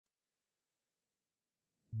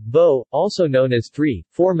BO, also known as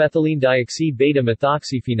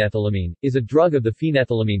 3,4-methylenedioxy-beta-methoxyphenethylamine, is a drug of the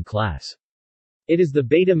phenethylamine class. It is the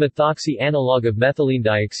beta-methoxy analog of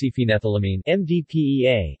methylenedioxyphenethylamine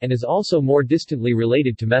 (MDPEA) and is also more distantly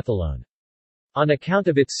related to methylone. On account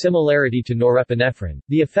of its similarity to norepinephrine,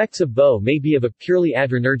 the effects of BO may be of a purely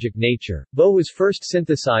adrenergic nature. BO was first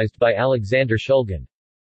synthesized by Alexander Shulgin.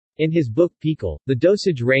 In his book PiHKAL, the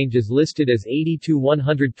dosage range is listed as 80 to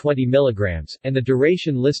 120 mg, and the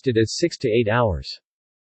duration listed as 6 to 8 hours.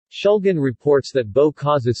 Shulgin reports that BO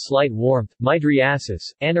causes slight warmth,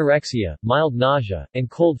 mydriasis, anorexia, mild nausea,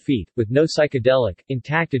 and cold feet, with no psychedelic,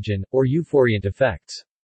 entactogen, or euphoriant effects.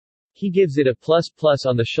 He gives it a ++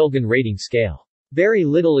 on the Shulgin rating scale. Very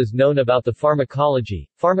little is known about the pharmacology,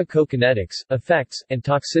 pharmacokinetics, effects, and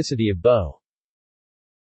toxicity of BO.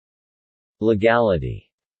 Legality.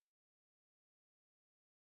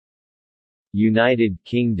 United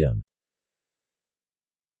Kingdom.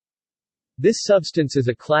 This substance is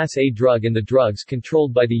a Class A drug in the drugs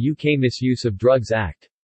controlled by the UK Misuse of Drugs Act.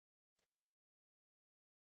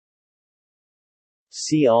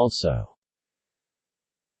 See also: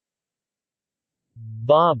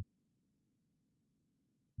 BOB,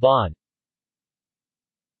 BOD,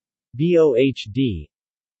 BOHD,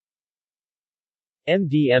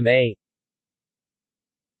 MDMA,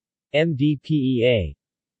 MDPEA,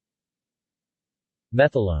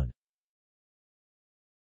 methylone.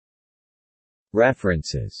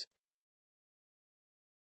 References.